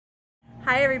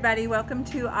Hi everybody, welcome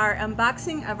to our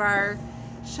unboxing of our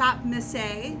Shop Miss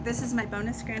A. This is my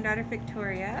bonus granddaughter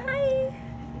Victoria.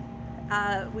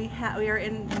 Hi! We are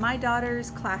in my daughter's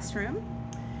classroom,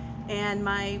 and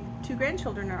my two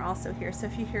grandchildren are also here, so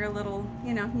if you hear a little,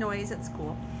 noise at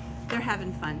school, they're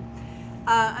having fun.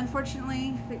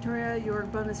 Unfortunately, Victoria, your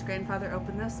bonus grandfather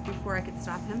opened this before I could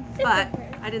stop him, but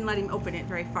I didn't let him open it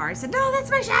very far. I said, "No,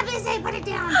 that's my Shop Miss A, put it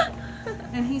down!"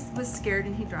 And he was scared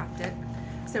and he dropped it.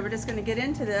 So we're just going to get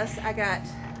into this. I got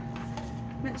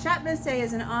Shop Miss A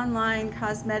is an online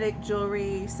cosmetic,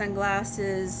 jewelry,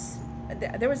 sunglasses.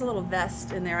 There was a little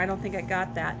vest in there. I don't think I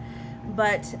got that,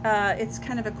 but it's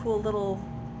kind of a cool little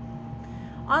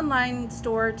online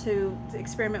store to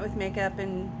experiment with makeup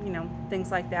and things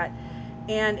like that.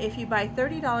 And if you buy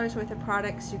 $30 worth of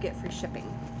products, you get free shipping.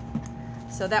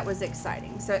 So that was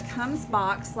exciting. So it comes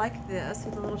boxed like this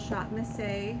with a little Shop Miss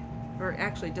A, or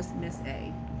actually just Miss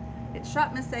A.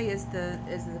 Shop Miss A is the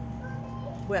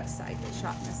website.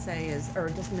 Shop Miss A is, or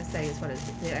just Miss A is what it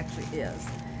actually is.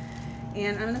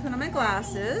 And I'm going to put on my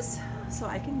glasses so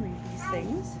I can read these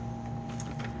things.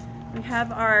 We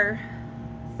have our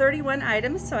 31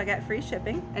 items, so I got free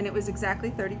shipping, and it was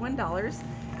exactly $31.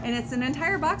 And it's an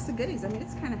entire box of goodies. I mean,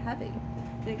 it's kind of heavy.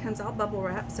 And it comes all bubble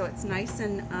wrapped, so it's nice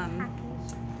and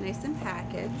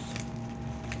packaged.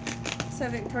 So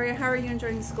Victoria, how are you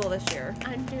enjoying school this year?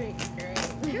 I'm doing great.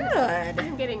 Good.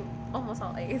 I'm getting almost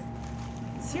all A's.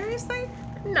 Seriously?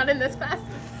 Not in this class.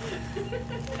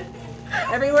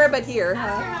 Everywhere but here, huh?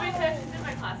 Ask her how many times she's in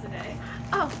my class a day.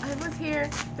 Oh, I was here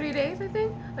 3 days, I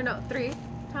think. Or no, 3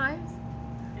 times.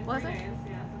 Was it? Days,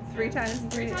 yeah, that's Three good. times in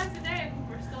 3 Three days. times a day.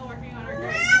 We're still working on our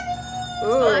grades.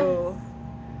 Ooh.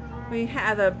 We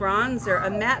have a bronzer,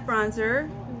 a matte bronzer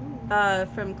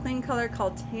from Clean Color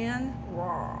called Tan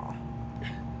Raw.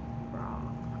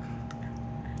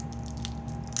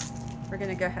 We're going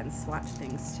to go ahead and swatch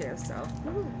things too. So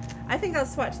I think I'll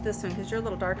swatch this one because you're a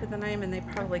little darker than I am, and they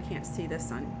probably can't see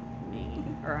this on me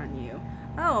or on you.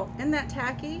 Oh, isn't that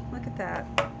tacky? Look at that.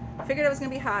 I figured it was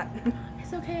going to be hot.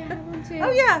 It's okay, I have one too.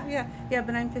 Oh yeah,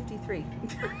 but I'm 53.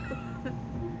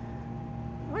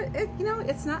 What?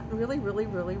 It's not really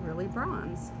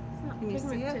bronze. It's not Can you see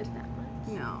pigmented it? that much.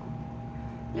 No.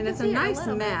 You And can it's a see it nice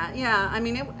little matte. bit. Yeah, I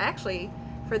mean, actually,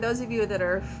 for those of you that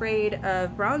are afraid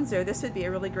of bronzer, this would be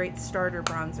a really great starter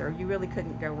bronzer. You really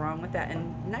couldn't go wrong with that.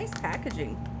 And nice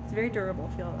packaging. It's very durable,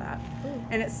 feel that. Ooh.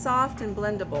 And it's soft and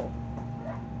blendable,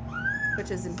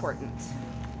 which is important.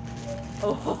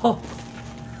 Oh,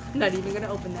 I'm not even going to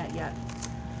open that yet.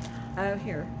 Oh,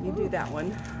 here, you do that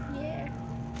one. Yeah.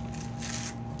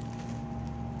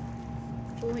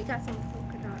 Ooh, we got some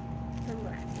polka dot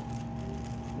sunglasses.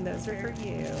 Those are for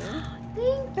you.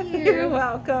 Thank you. You're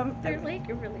welcome. They're like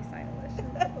really stylish.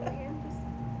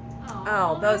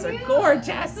 Oh, those are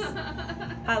gorgeous.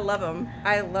 I love them.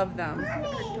 I love them.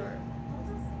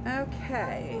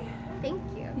 Okay. Thank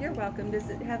you. You're welcome. Does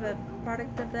it have a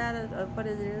product of that, of what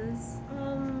it is?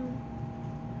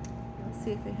 Let's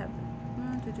see if they have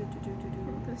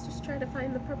Let's just try to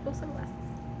find the purple sunglasses.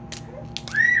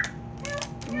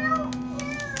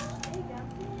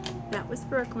 That was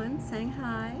Brooklyn saying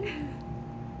hi.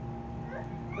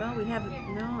 Well, we have,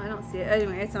 no, I don't see it.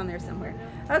 Anyway, it's on there somewhere.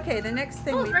 Okay, the next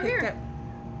thing we right picked here.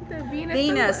 up. The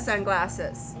Venus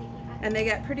sunglasses. And they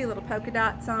got pretty little polka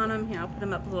dots on them. Here, I'll put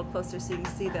them up a little closer so you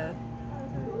can see the,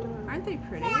 aren't they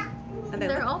pretty? And they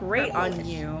They're all look great on purplish.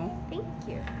 you. Thank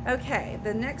you. Okay,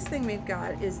 the next thing we've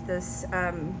got is this,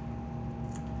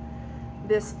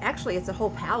 actually it's a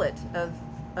whole palette of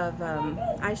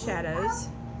eyeshadows.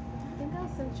 I think I'll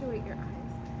accentuate your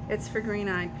eyes. It's for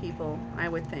green-eyed people, I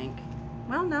would think.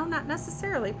 Well, no, not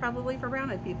necessarily. Probably for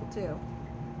brown-eyed people, too.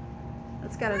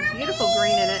 It's got a beautiful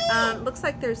green in it. Looks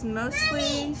like there's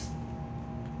mostly...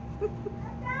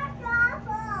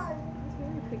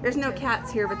 There's no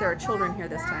cats here, but there are children here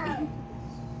this time.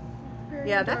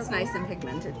 Yeah, that's nice and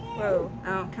pigmented. Whoa.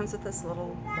 Oh, it comes with this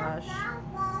little brush.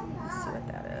 Let's see what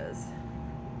that is.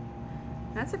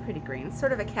 That's a pretty green. It's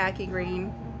sort of a khaki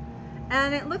green.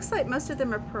 And it looks like most of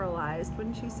them are pearlized,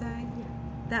 wouldn't you say? Yeah.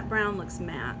 That brown looks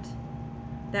matte.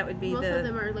 That would be Most of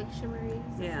them are like shimmery.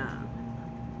 Yeah.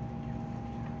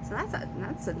 So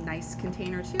that's a nice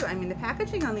container too. I mean, the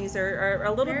packaging on these are a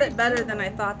little Very bit better durable. than I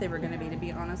thought they were going to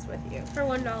be honest with you. For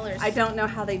 $1. I don't know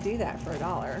how they do that for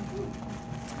 $1.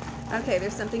 Okay,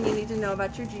 there's something you need to know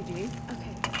about your Gigi.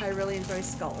 Okay. I really enjoy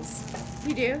skulls.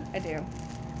 You do? I do.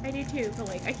 I do too, but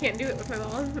like I can't do it with my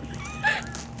mom.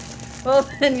 Well,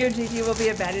 then your Gigi will be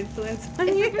a bad influence on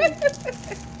you.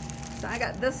 So I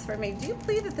got this for me. Do you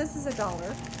believe that this is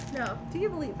 $1? No. Do you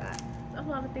believe that? A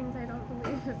lot of things I don't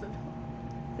believe is a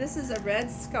This is a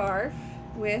red scarf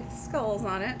with skulls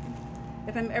on it.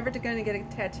 If I'm ever going to get a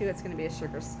tattoo, it's going to be a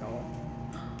sugar skull.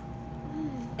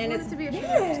 And it's to be a big.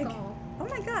 sugar skull. Oh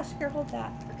my gosh, here, hold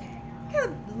that. Okay. Look how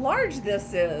large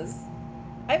this is.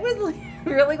 I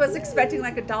really was expecting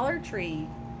like a Dollar Tree.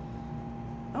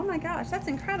 Oh my gosh, that's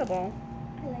incredible.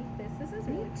 I like this. This is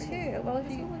Me really pretty. too. Well, if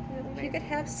This you will look really if you nice. could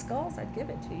have skulls, I'd give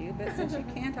it to you. But since you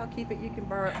can't, I'll keep it. You can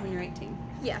borrow it when you're 18.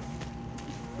 Yes.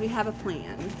 We have a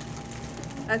plan.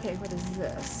 Okay, what is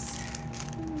this?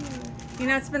 You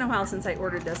know, it's been a while since I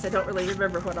ordered this. I don't really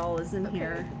remember what all is in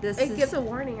here. This It is, gives a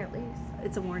warning at least.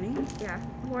 it's a warning. Yeah.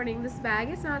 Warning, this bag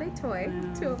is not a toy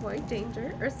No. to avoid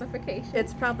danger or suffocation.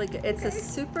 It's probably good. It's a Okay.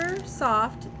 super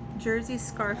soft jersey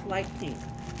scarf, light pink.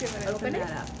 Do you want to Open open it?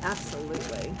 that up.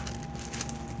 Absolutely.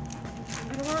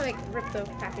 I don't want to like rip the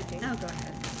packaging. Oh, go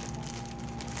ahead.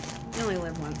 You only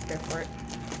live once. Go for it.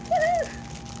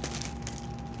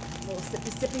 A little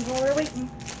sippy while we're waiting.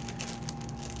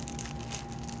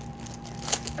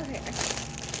 Okay.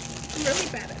 I'm really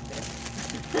bad at this.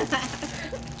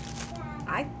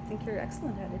 I think you're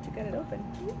excellent at it. You got it open.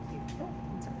 Oh,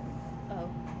 I'm sorry. Oh.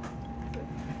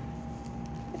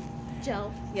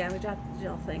 Gel. Yeah, we got the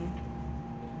gel thing.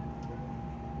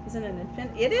 Isn't it an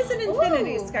infinity? It is an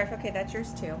infinity Ooh. scarf. Okay, that's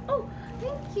yours too. Oh,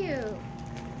 thank you.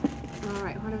 All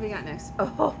right, what have we got next?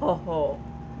 Oh,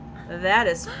 that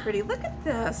is pretty. Look at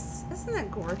this. Isn't that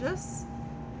gorgeous?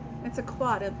 It's a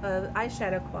quad, a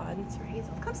eyeshadow quad. It's for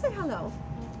Hazel. Come say hello.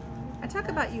 I talk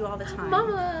about you all the time.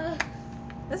 Mama.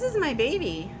 This is my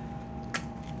baby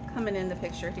coming in the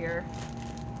picture here.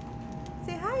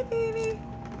 Say hi, baby.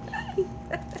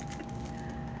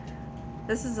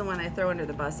 This is the one I throw under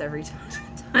the bus every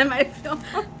time I film.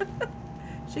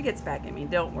 She gets back at me.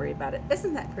 Don't worry about it.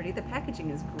 Isn't that pretty? The packaging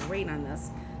is great on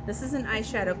this. This is an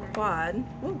eyeshadow quad.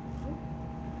 Ooh.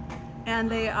 And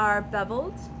they are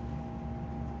beveled.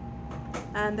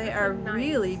 And they are nice.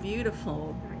 really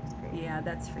beautiful. Nice, great. Yeah,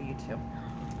 that's for you too.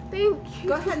 Thank you.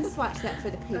 Go ahead and swatch that for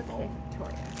the people, Okay.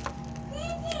 Victoria.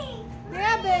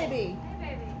 Yeah, baby.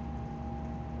 Hey,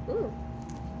 baby. Ooh.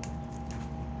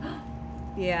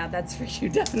 Yeah, that's for you.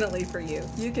 Definitely for you.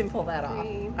 You can pull that off.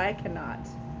 Green. I cannot.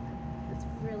 It's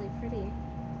really pretty.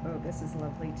 Oh, this is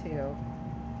lovely too.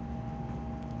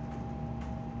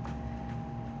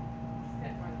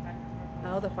 Sit more the back of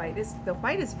her Oh, the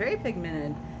white is very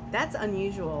pigmented. That's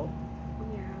unusual.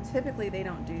 Yeah. Typically, they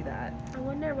don't do that. I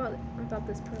wonder about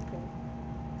this purple.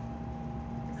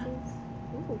 This is.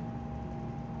 Ooh.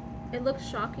 It looks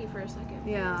shocky for a second.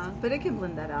 Yeah, but it can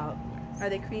blend that out. Yes. Are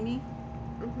they creamy?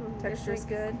 Mm-hmm. Texture's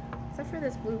good. Except for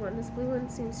this blue one. This blue one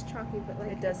seems chalky, but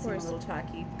like It does of seem a course, little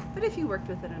chalky. But if you worked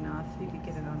with it enough, you could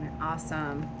get it on there.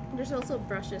 Awesome. There's also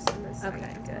brushes on this side. Okay,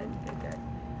 as good, well. good, good.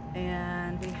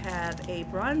 And we have a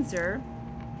bronzer.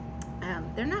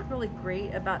 They're not really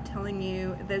great about telling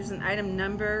you. There's an item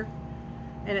number,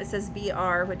 and it says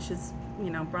BR, which is, you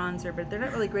know, bronzer, but they're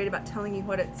not really great about telling you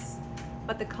what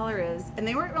the color is. And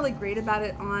they weren't really great about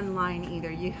it online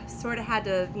either. You sort of had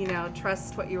to, you know,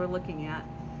 trust what you were looking at.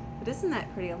 But isn't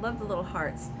that pretty? I love the little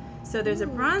hearts. So there's a Ooh,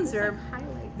 bronzer. like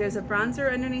highlights There's a in there.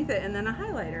 bronzer underneath it, and then a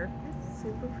highlighter. That's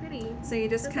super pretty. So you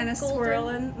just There's kind of like swirl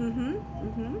golden-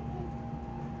 in.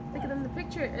 Look at in the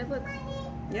picture. It looks.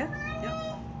 Yeah,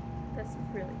 yeah. That's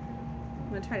really pretty. I'm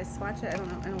gonna try to swatch it. I don't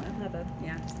know. I don't have a.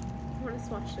 Yeah. I want to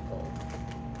swatch the gold.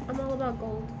 I'm all about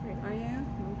gold right Are now. you?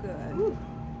 Oh, good. Ooh.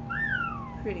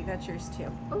 Pretty. That's yours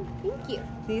too. Oh, thank you.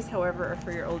 These, however, are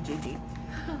for your old Gigi.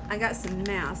 I got some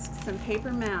masks, some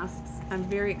paper masks. I'm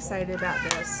very excited about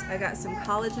this. I got some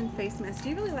collagen face masks. Do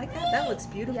you really like that? That looks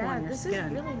beautiful Yeah, on your this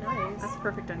skin. is really nice. That's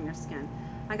perfect on your skin.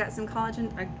 I got some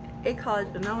collagen,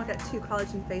 no, I got 2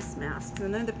 collagen face masks.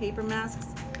 And they're the paper masks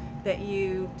that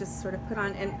you just sort of put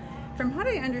on. And from what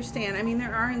I understand, I mean,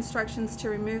 there are instructions to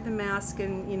remove the mask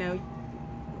and, you know,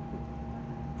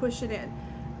 push it in.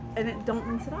 And don't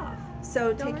rinse it off.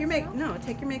 So Don't take your rinse it off?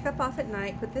 take your makeup off at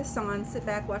night, put this on, sit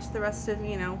back, watch the rest of,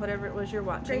 you know, whatever it was you're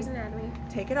watching. Grey's Anatomy.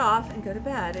 Take it off and go to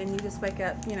bed, and you just wake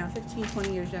up, you know, 15,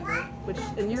 20 years younger, which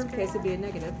in your That's case great. would be a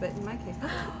negative, but in my case,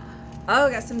 oh,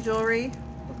 got some jewelry.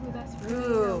 Ooh, that's pretty. Ooh.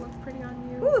 That looks pretty on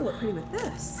you. Ooh, look pretty with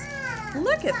this.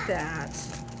 Look at that.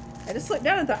 I just looked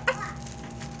down and thought, ah.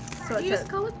 So You it's just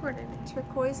a color coordinate.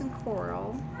 turquoise and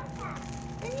coral.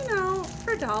 And you know,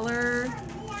 for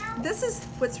 $1, this is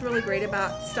what's really great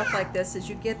about stuff like this is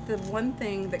you get the one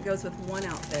thing that goes with one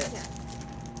outfit. Yeah.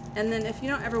 And then if you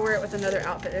don't ever wear it with another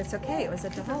outfit, it's okay. It was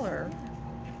 $1.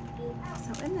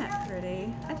 So isn't that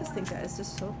pretty? I just think that is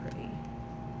just so pretty.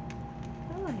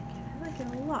 I like it. I like it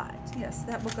a lot. Yes,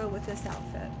 that will go with this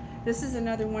outfit. This is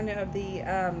another one of the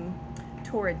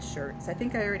Torrid shirts. I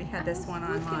think I already had this one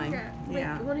online.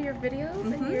 Yeah. One of your videos,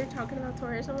 and Mhm. you're talking about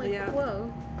Torrid. I'm like, Yeah.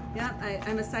 whoa. Yeah,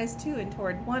 I'm a size 2 in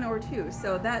Torrid, 1 or 2.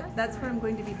 So that's where I'm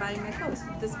going to be buying my clothes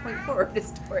from this point forward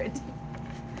is Torrid.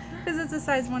 Because it's a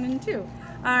size 1 and 2.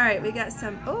 All right, we got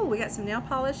some nail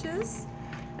polishes,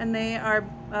 and they are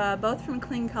both from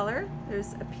Clean Color.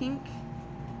 There's a pink,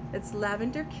 it's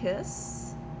Lavender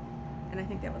Kiss, and I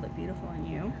think that would look beautiful on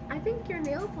you. I think your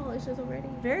nail polish is already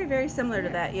Very, very similar to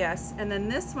that, yes. And then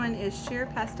this one is Sheer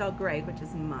Pastel Gray, which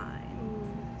is mine.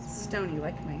 Stony,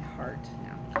 like my heart.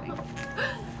 No, I'm kidding.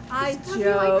 I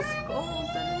joke. Like skulls,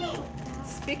 I don't know.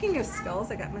 Speaking of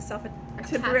skulls, I got myself a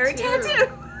tattoo. temporary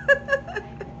tattoo.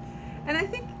 And I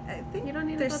think You don't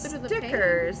need to there's go through the pain.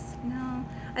 stickers. No,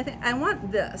 I think I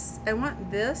want this. I want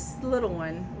this little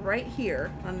one right here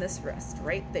on this wrist,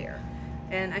 right there.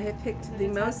 And I have picked the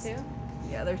most. Tattoo?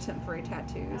 Yeah, they're temporary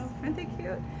tattoos. Oh. Aren't they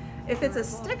cute? If it's a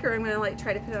sticker, I'm gonna like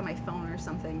try to put it on my phone or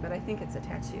something. But I think it's a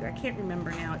tattoo. I can't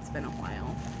remember now. It's been a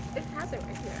while. It has it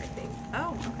right here, I think.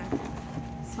 Oh, okay.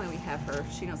 That's why we have her.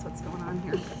 She knows what's going on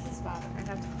here. This is fun. I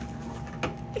have to.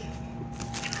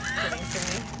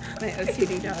 My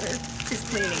OCD daughter. She's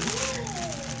cleaning.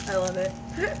 I love it.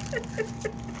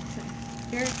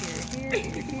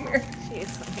 Here. She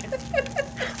is funny.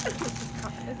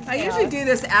 I usually do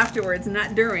this afterwards,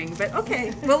 not during, but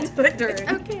okay, we'll do it during.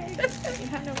 Okay. You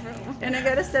have no room. And I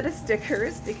got a set of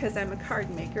stickers because I'm a card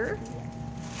maker.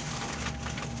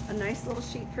 A nice little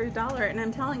sheet for $1, and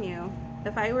I'm telling you,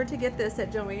 if I were to get this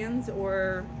at Joann's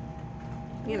or,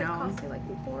 you It know, cost me like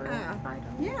 $4 or $5.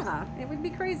 yeah, it would be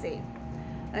crazy.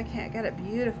 Okay, I got a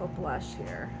beautiful blush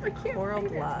here. I can't Coral find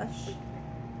it. blush.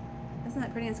 Isn't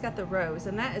that pretty? It's got the rose,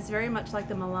 and that is very much like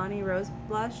the Milani rose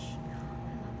blush.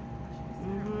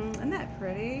 Isn't that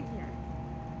pretty?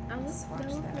 Yeah. Swatch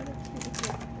That look that. really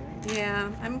cute. Yeah,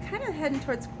 I'm kind of heading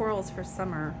towards corals for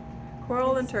summer.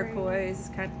 Coral and That's very- turquoise is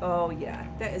kind of, oh yeah,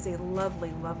 that is a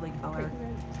lovely, lovely color. Pretty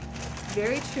red.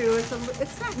 Very true. It's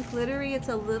not glittery. It's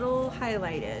a little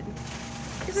highlighted.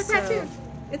 It's a tattoo.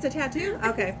 It's a tattoo?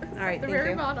 Okay. All right. The Thank very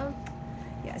you. bottom.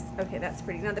 Yes. Okay. That's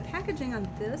pretty. Now the packaging on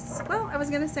this, well, I was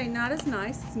going to say not as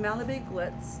nice. It's Malibu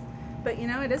Glitz. But you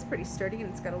know, it is pretty sturdy and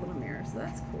it's got a little mirror. So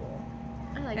that's cool.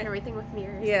 I like And- everything with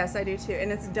mirrors. Yes, I do too.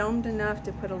 And it's domed enough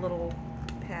to put a little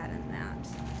pad in that.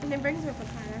 And it brings with a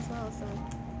card as well, so.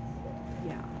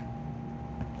 Yeah.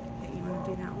 Okay, you want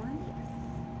to do that one?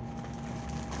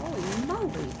 Holy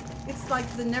moly. It's like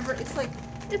it's like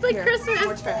It's like here, Christmas.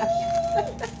 more trash.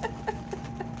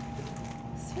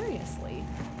 Seriously.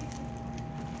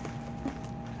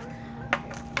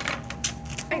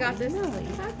 I got this. Really?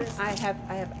 I got this. I have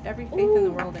every faith in the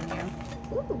Ooh. world in you.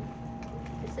 Ooh.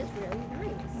 This is really nice.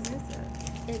 What is it?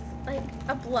 It's like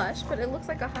a blush, but it looks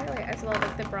like a highlight as well,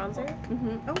 like the bronzer.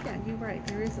 Oh yeah, you're right.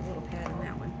 There is a little pad in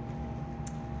that one.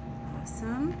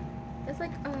 Awesome. It's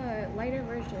like a lighter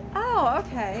version. Oh,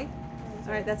 okay.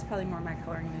 All right, that's probably more my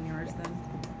coloring than yours then.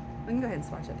 We can go ahead and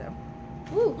swatch it though.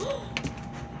 Ooh.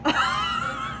 I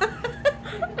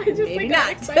just Maybe like not.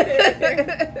 got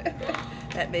excited.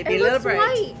 That may be It a little looks bright.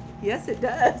 white, Yes, it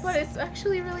does. but it's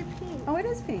actually really pink. Oh, it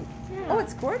is pink. Yeah. Oh,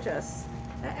 it's gorgeous.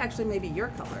 That actually may be your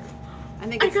color. I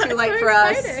think I it's got too light so for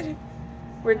us. excited.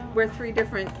 We're 3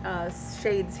 different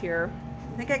shades here.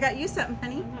 I think I got you something,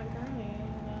 honey. I'm not girly.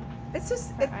 It's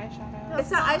just The it, eyeshadow.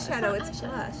 it's not It's eyeshadow. not It's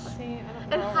eyeshadow. blush. See, I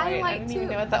don't And know. highlight, I didn't even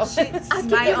too. know what that was. I'll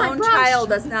give My you my own brush. child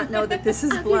does not know that this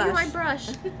is I'll give you my blush. brush.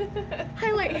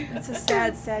 Highlight. It's a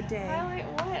sad, sad day. Highlight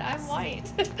what? I'm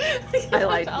white.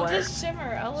 Highlight I'll what? just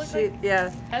shimmer. I'll look She, like yeah.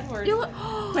 Edward. You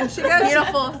look When she goes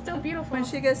beautiful. Still beautiful. When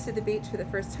she goes to the beach for the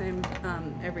first time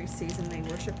every season, they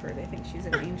worship her. They think she's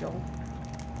an angel.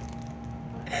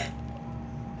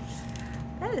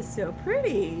 That is so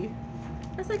pretty.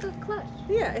 It's like a clutch.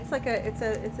 Yeah, it's like it's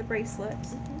a bracelet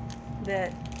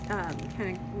that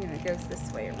kind of goes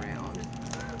this way around.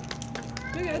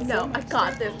 Look at it, so No, I much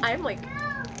got this. I'm like,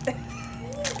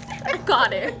 I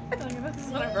got it. This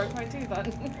is when I broke my tooth on.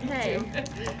 Hey.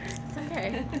 YouTube. It's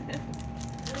okay.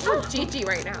 I'm Gigi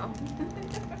right now.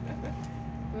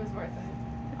 It was worth it.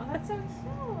 Oh, that's so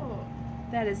cute.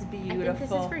 That is I beautiful. think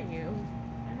this is for you.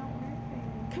 I don't wear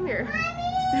things. Come here.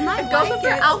 You might It goes like with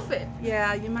your it. outfit.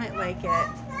 Yeah, you might like it.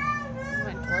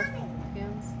 My dwarf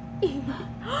hands.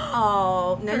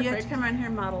 Oh, now you have to Perfect. come around here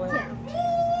and model it.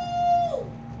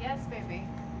 Yes, baby.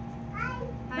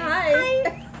 Hi.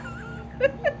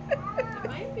 It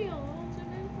might be a little too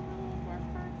big for my little dwarf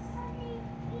parts.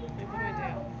 Like, what do I do?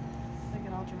 I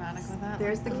get all dramatic with that.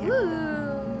 There's the Like, camera.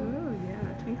 Ooh. Ooh,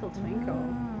 yeah, twinkle, twinkle.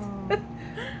 Oh.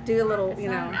 Do a little, It's you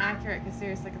not know. accurate because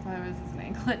seriously, if I was as an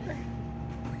anklet.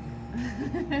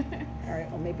 All right,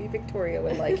 well, maybe Victoria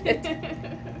would like it.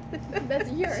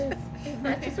 That's yours. It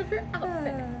matches with your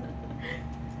outfit.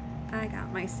 I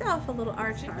got myself a little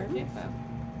R Super charm. cute though.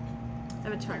 I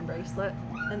have a charm bracelet,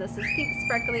 and this is Pink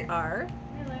Sparkly R.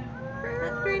 Hello.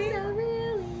 That's pretty. Oh,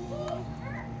 really?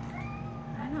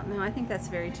 I don't know. I think that's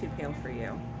very too pale for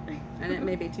you, and it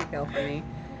may be too pale for me.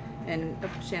 And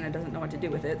Shanna doesn't know what to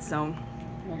do with it, so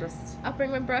we'll just I'll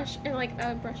bring my brush and like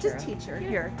a brush. just teach her.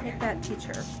 Here, take that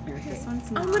teacher. Here, this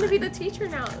one's not. I'm gonna be the teacher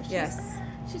now. Yes.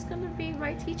 She's gonna be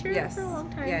my teacher Yes. for a long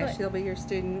time. Yeah, but she'll be your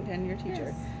student and your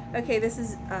teacher. Yes. Okay, this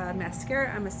is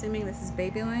mascara. I'm assuming this is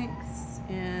baby lengths,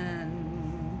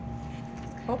 and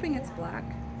hoping it's black.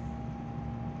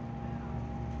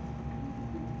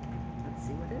 Let's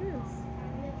see what it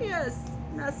is. Yes,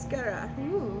 mascara.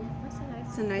 Ooh, that's a nice.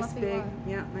 It's a nice fluffy big, one.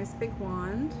 yeah, nice big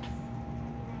wand.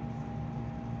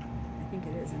 I think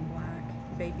it is in black.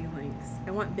 Baby lengths.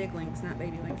 I want big lengths, not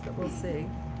baby lengths, but we'll see.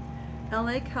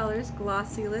 LA Colors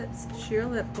Glossy Lips Sheer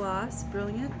Lip Gloss,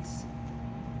 brilliant.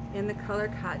 In the color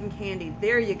Cotton Candy.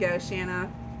 There you go, Shanna.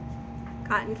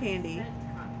 Cotton Candy.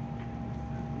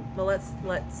 Well, let's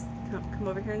come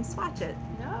over here and swatch it.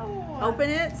 No. Open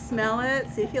it, smell it,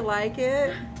 see if you like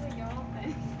it. What y'all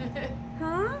think?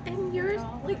 Huh? And yours,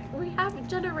 like, we have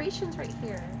generations right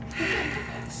here.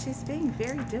 She's being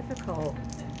very difficult.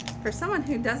 For someone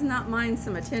who does not mind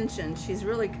some attention, she's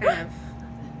really kind of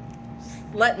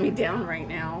letting me down right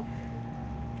now.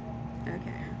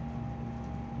 Okay.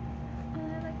 I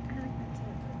like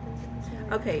that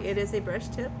too. Okay, it is a brush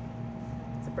tip.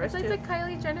 It's a brush It's like tip. the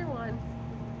Kylie Jenner one.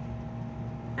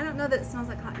 I don't know that it smells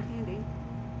like cotton candy.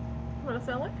 Want to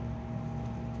smell it?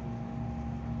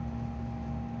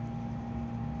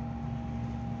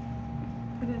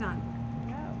 Put it on.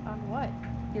 No. On what?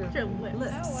 Your lips.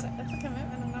 lips. No. What, that's a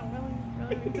commitment I'm not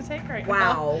willing to take right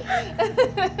Wow. now.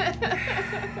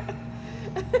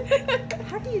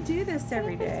 How do you do this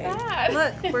every day? bad.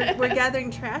 Look, we're gathering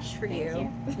trash for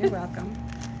you. You're welcome.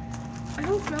 I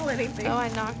don't smell anything. Oh, I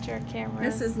knocked your camera.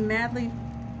 This is Madly,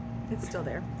 it's still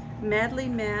there. Madly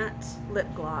Matte Lip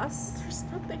Gloss. There's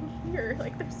nothing here.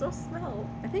 Like, there's no smell.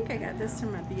 I think I got this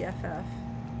from my BFF.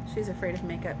 She's afraid of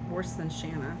makeup worse than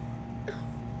Shanna. For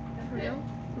real?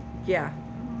 Yeah.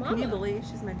 Mama. Can you believe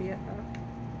she's my BFF?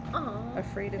 Aw.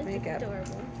 Afraid of That's makeup.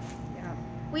 adorable. Yeah.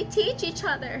 We teach each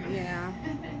other. Yeah.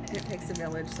 It takes a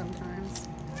village sometimes.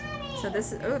 So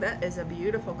this is, oh, that is a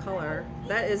beautiful color.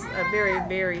 That is a very,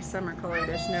 very summer color.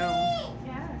 There's no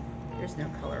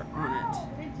color on it.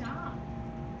 Good job.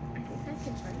 I think I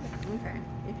can try that. Okay,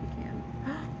 if you can.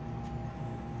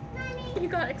 You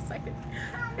got excited.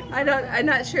 I'm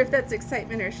not sure if that's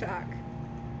excitement or shock.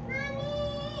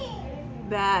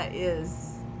 That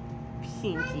is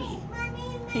pinky.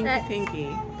 Pinky, That's-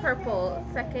 pinky. Purple.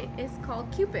 Second is called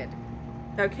Cupid.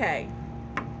 Okay.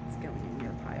 It's going in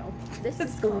your pile. This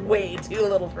is It's called way too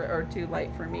little for, or too light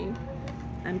for me.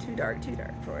 I'm too dark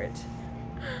for it.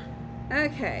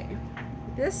 Okay.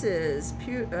 This is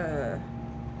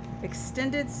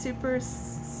Extended Super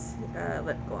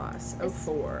Lip Gloss, It's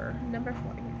 04. number 4.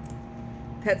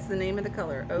 That's the name of the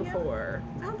color, 04.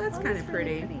 Oh, that's kind of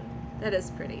really pretty. That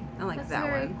is pretty. I like That's that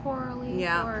very one. corally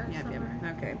Yeah, for yeah, summer.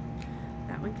 yeah. Okay.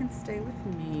 That one can stay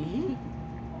with me.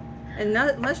 And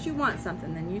not, unless you want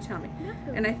something, then you tell me. No.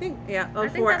 And I think, yeah, I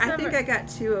think 04. that's I think number- I got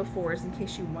 2 04s in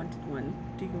case you wanted one.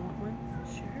 Do you want one?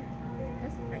 Sure.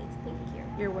 That's nice. Thank you.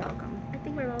 You're welcome. I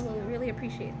think my mom will really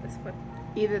appreciate this one.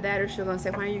 Either that or she'll gonna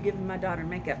say, why are you giving my daughter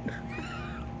makeup?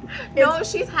 No,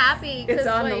 she's happy. It's 'cause,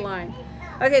 on the like, line.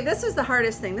 Okay, this is the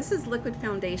hardest thing. This is liquid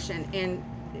foundation, and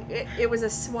it was a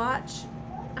swatch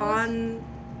on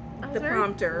I was the very,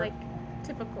 prompter. Like,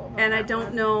 typical. of And I that don't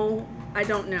one. know. I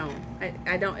don't know.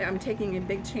 I'm taking a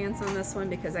big chance on this one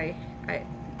because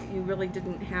you really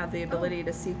didn't have the ability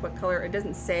to see what color. It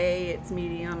doesn't say it's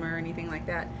medium or anything like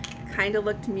that. Kind of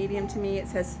looked medium to me. It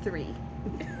says 3.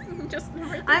 Just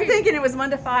number 3. I'm thinking it was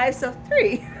 1 to 5, so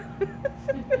 3.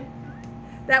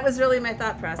 That was really my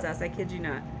thought process. I kid you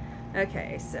not.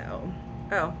 Okay, so,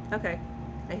 oh, okay.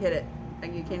 I hit it.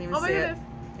 You can't even Oh my see it. goodness.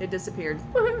 It disappeared.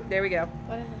 There we go.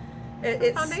 What is it?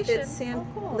 It's Foundation. It's sand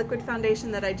Oh, cool. liquid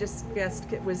foundation that I just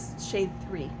guessed it was shade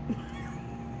 3.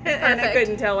 And I Perfect.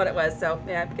 couldn't tell what it was, so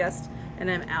yeah, I've guessed and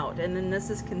I'm out. And then this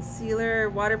is concealer,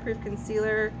 waterproof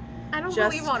concealer, I don't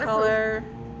just believe waterproof. color.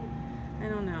 I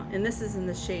don't know. And this is in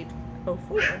the shade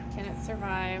 04. Can it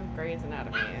survive Grey's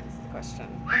Anatomy is the question.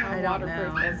 I How don't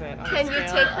waterproof know. is it? On Can a you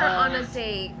scale take her on a of-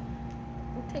 date?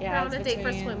 Take Yeah, her on a it's date for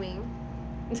between- swimming.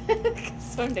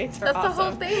 Swim dates are That's awesome. the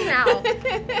whole thing now.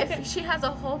 If she has a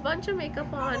whole bunch of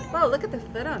makeup on, Whoa, look at the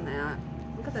fit on that.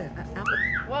 Look at the apple.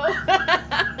 Whoa.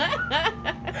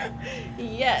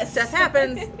 Yes. Stuff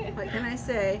happens. What can I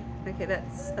say? Okay,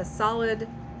 that's a solid.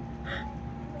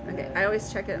 Okay, I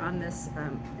always check it on this.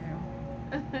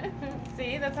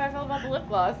 See, that's how I feel about the lip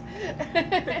gloss.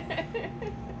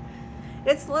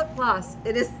 It's lip gloss.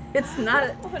 It is. It's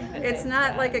not. It's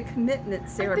not like a commitment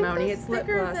ceremony. It's lip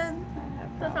gloss. Than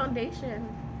the foundation.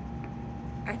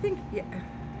 I think. Yeah.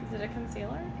 Is it a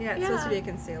concealer? Yeah, it's supposed to be a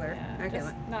concealer. Yeah, Okay.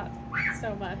 just not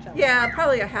so much. Yeah,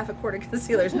 probably a half a quart of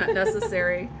concealer is not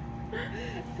necessary.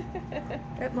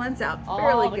 It blends out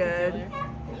fairly good.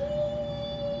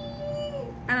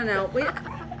 I don't know.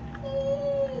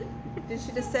 Did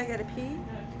she just say I gotta pee?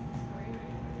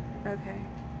 Okay.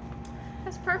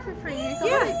 That's perfect for you. You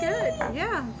Yeah. really good.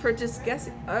 Yeah, for just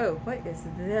guessing. Oh, what is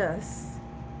this?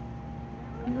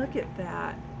 Look at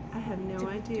that. I have no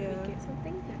idea. Did we get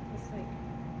something that was like?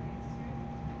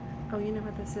 Oh, you know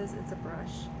what this is? It's a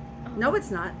brush. Oh. No,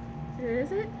 it's not.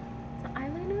 Is it? It's an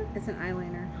eyeliner. It's an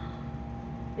eyeliner.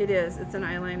 It is. It's an Oh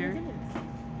my eyeliner. goodness.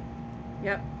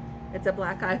 Yep. It's a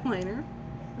black eyeliner.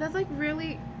 That's like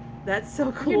really That's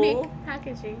so cool. unique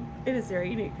packaging. It is very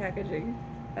unique packaging.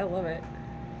 I love it.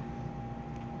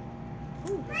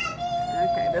 Ooh.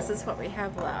 Okay, this is what we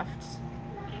have left.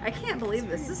 I can't believe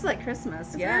this. This is like Christmas.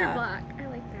 It's Yeah. very black. I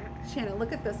like that. Shanna,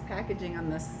 look at this packaging on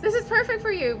this. This is perfect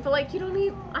for you, but like you don't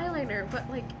need eyeliner. But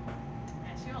like,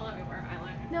 Yeah, she won't let me wear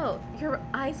eyeliner. no, your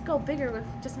eyes go bigger with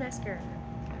just mascara.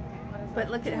 What is But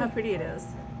look at how pretty it is.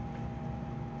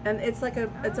 And it's like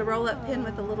it's a roll-up pin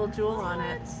with a little jewel on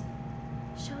it.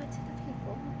 Show it to the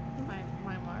people.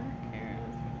 my mark? Here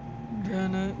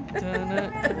Dun it, dun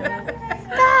it, dun it.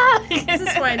 it is. This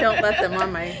is why I don't let them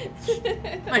on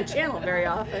my channel very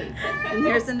often. And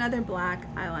here's another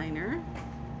black eyeliner.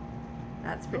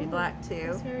 That's pretty Ooh, black too.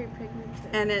 It's very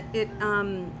pigmented.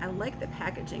 And I like the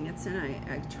packaging. It's in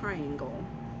a triangle.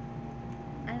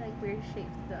 I like weird shaped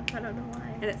stuff. I don't know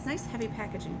why. And it's nice heavy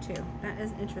packaging too. That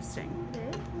is interesting.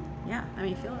 Okay. Yeah, I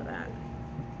mean, feel that.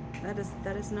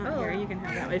 That is not Oh. here. You can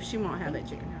have that one. If she won't have it,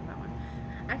 you can have that one.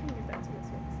 I can give that to Miss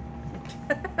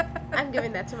Wicks. I'm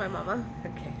giving that to my mama.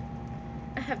 Okay.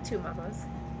 I have two mamas.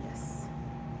 Yes.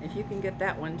 If you can get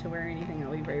that one to wear anything,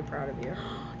 I'll be very proud of you.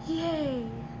 Yay!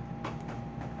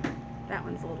 That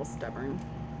one's a little stubborn.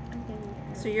 I'm getting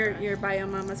her So your brush. bio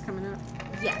mama's coming up?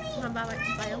 Yes, my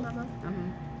bio mama.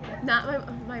 Uh-huh.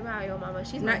 Not my bio mama.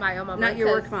 She's my bio mama. Not your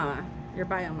work 'cause- mama. Your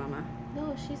bio mama.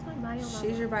 No, she's my bio mama.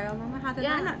 She's your bio mama? How did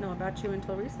I Yeah. not know about you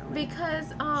until recently?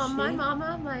 Because my She-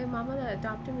 mama that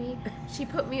adopted me, she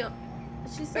put me on.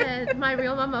 She said my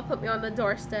real mama put me on the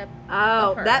doorstep.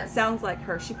 Oh, of her. that sounds like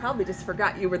her. She probably just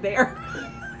forgot you were there.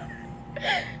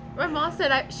 My mom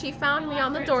said she found me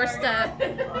on the doorstep.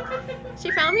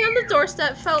 She found me on the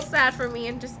doorstep, felt sad for me,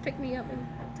 and just picked me up and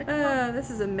took me home. This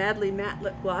is a Madly Matte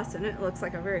Lip Gloss, and it looks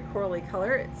like a very corally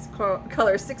color. It's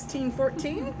color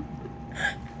 1614.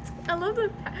 I love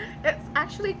it's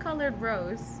actually colored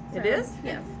rose. It is?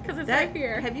 Yes, because it's That- right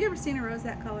here. Have you ever seen a rose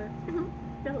that color?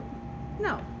 No,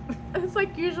 No. it's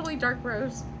like usually dark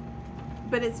rose.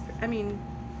 But it's, I mean,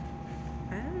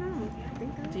 I don't know. I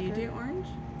think that's Do you good. do orange?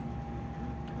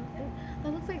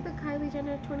 That looks like the Kylie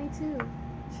Jenner 22.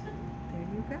 There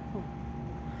you go.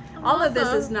 All of this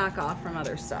is Awesome. knockoff from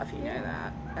other stuff, you know Yeah.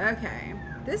 that. Okay.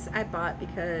 This I bought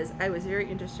because I was very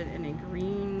interested in a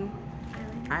green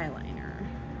eyeliner.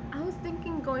 I was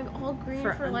thinking going all green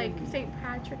For for like underneath. St.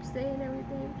 Patrick's Day and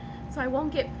everything, so I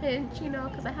won't get pinched,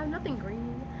 because I have nothing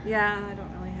green. Yeah, I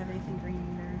don't really have anything green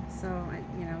either. So,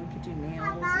 we could do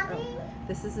nails. Oh,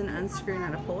 this is an unscrew,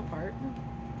 not a pull apart.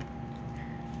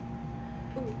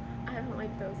 Ooh, I don't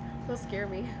like those. Those scare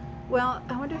me. Well,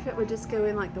 I wonder if it would just go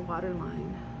in like the water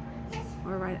line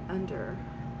or right under.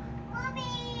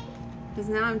 Because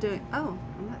now I'm doing, well,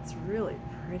 that's really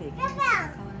pretty. Can you see the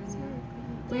color in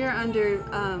there? We are under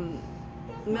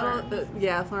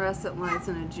fluorescent lights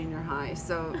in a junior high,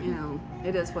 so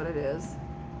it is what it is.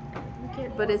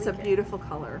 But it's a beautiful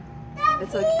color.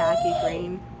 It's a khaki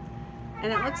green,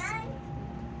 and it looks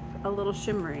a little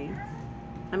shimmery.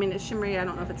 I mean, it's shimmery. I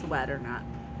don't know if it's wet or not.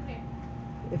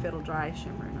 If it'll dry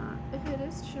shimmer or not. If it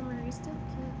is shimmery, still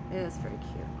cute. It is very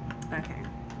cute. Okay.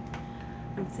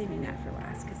 I'm saving that for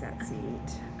last because that's neat.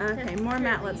 Okay, That's more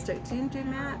matte pretty. lipstick. Do you do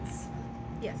mattes?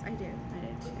 Yes, I do. I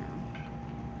did too.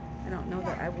 I don't know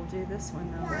that I will do this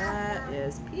one though. That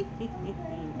is pink.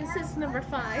 This is number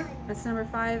 5. That's number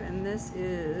 5, and this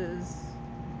is.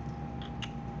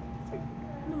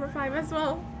 Number 5 as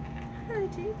well. How did I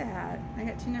do that? I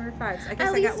got 2 number 5s. I guess At I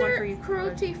got least one for they're each.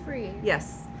 cruelty free.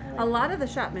 Yes. I like A lot of the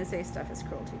Shop Miss A stuff is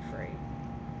cruelty free.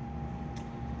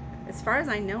 As far as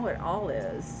I know, it all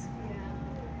is.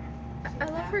 I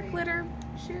love her glitter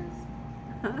shoes.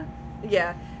 Huh?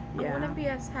 Yeah. I Yeah. want to be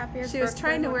as happy as She was Brooke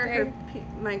trying to one wear day. her,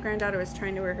 my granddaughter was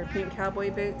trying to wear her pink cowboy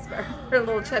boots, but her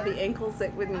little chubby ankles,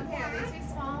 that wouldn't, Okay, are they too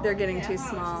small? they're getting Okay, I too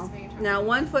thought it was small. just me trying Now to-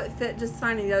 one foot fit just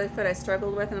fine, and the other foot I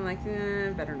struggled with, and I'm like,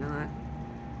 better not.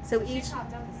 So She each,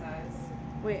 chopped up the size.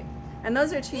 wait, and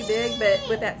those are too big, but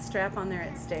with that strap on there,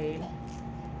 it stayed.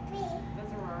 Those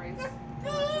are Rory's.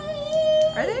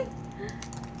 Are they?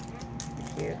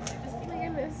 Cute. Oh my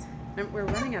goodness. We're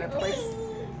running out of place.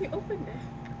 You opened it.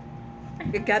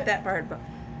 You got that part, but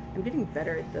I'm getting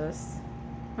better at this.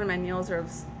 When my nails are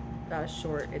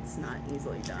short, it's not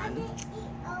easily done.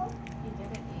 You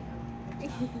didn't eat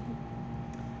them.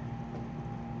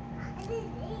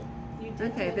 You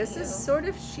did Okay, eat this is sort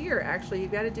of sheer, actually.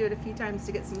 You've got to do it a few times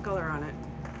to get some color on it.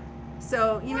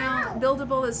 So, you know,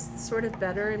 buildable is sort of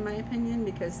better in my opinion,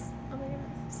 because Oh my goodness.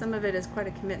 some of it is quite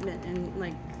a commitment, and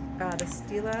like the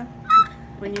Stila.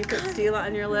 When you put Stila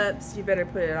on your lips, you better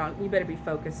put it on. You better be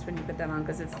focused when you put that on,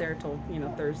 because it's there till, you know,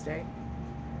 Thursday.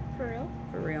 For real?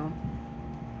 For real.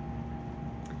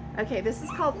 Okay, this is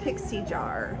called Pixie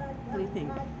Jar. What do you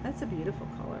think? That's a beautiful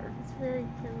color. It's very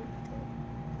primitive.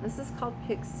 This is called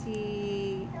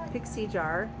Pixie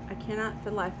Jar. I cannot for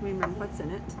the life of me remember what's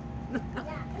in it.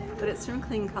 But it's from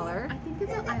Clean Color. I think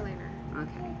it's an eyeliner.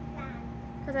 Okay.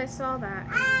 Because I saw that.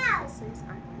 This is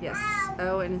eyeliner. Yes.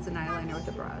 Oh, and it's an eyeliner with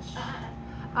a brush.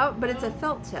 Oh, but it's a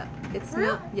felt tip. It's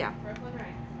not, yeah. Brooklyn, right?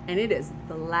 And it is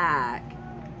black.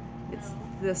 It's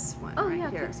this one Oh right yeah,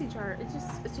 here. pixie jar. It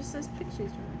just says pixie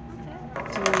jar.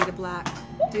 Do you need a black?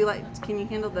 Do you like, can you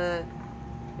handle the,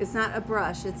 it's not a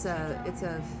brush, it's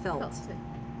a felt. Felt tip.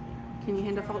 Can you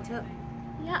handle felt tip?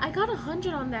 Yeah, I got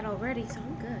 100 on that already, so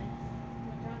I'm good.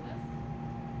 Look on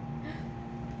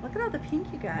this. Look at all the pink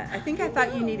you got. I think I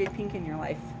thought you needed pink in your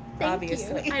life. Thank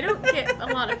Obviously. you. I don't get a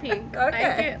lot of pink. I Okay.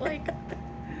 get like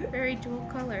very dual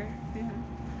color. Yeah.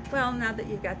 Well, now that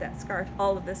you've got that scarf,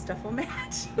 all of this stuff will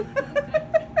match.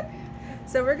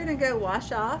 So we're gonna go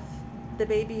wash off. The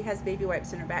baby has baby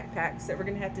wipes in her backpack, so we're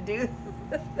gonna have to do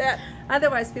that.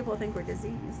 Otherwise, people think we're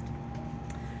diseased.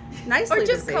 Nicely Or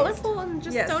just diseased. colorful and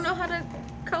just Yes. don't know how to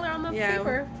color on the Yeah,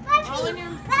 paper. All in your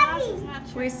glasses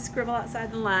match We your scribble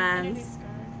outside the community lines. scarf.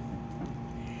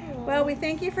 Well, we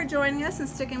thank you for joining us and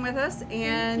sticking with us,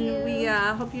 and you. we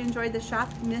hope you enjoyed the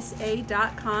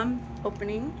shopmissa.com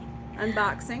opening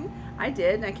unboxing. I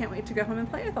did, and I can't wait to go home and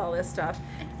play with all this stuff.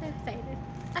 I'm so excited.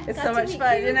 I It's got so to much meet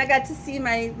fun, you. and I got to see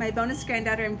my bonus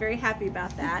granddaughter. I'm very happy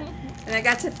about that. And I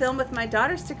got to film with my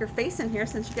daughter, stick her face in here,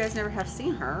 since you guys never have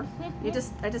seen her.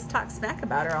 I just talk smack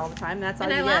about her all the time. That's all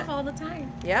And you I laugh get. all the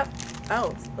time. Yep.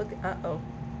 Oh, look. Oh.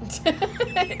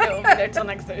 It won't be there till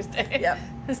next Thursday. Yep.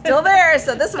 Still there.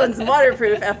 So this one's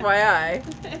waterproof, FYI.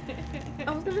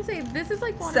 I was gonna say this is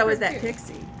like So waterproof is that too.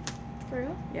 Pixie. For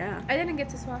real? Yeah. I didn't get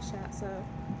to swatch that, so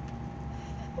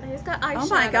I just got eyeshadow. Oh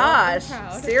my I'm gosh.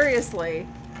 proud. Seriously.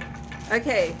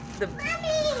 Okay.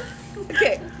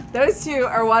 Okay. Those two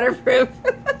are waterproof.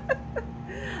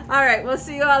 All right. We'll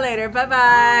see you all later.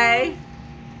 Bye-bye.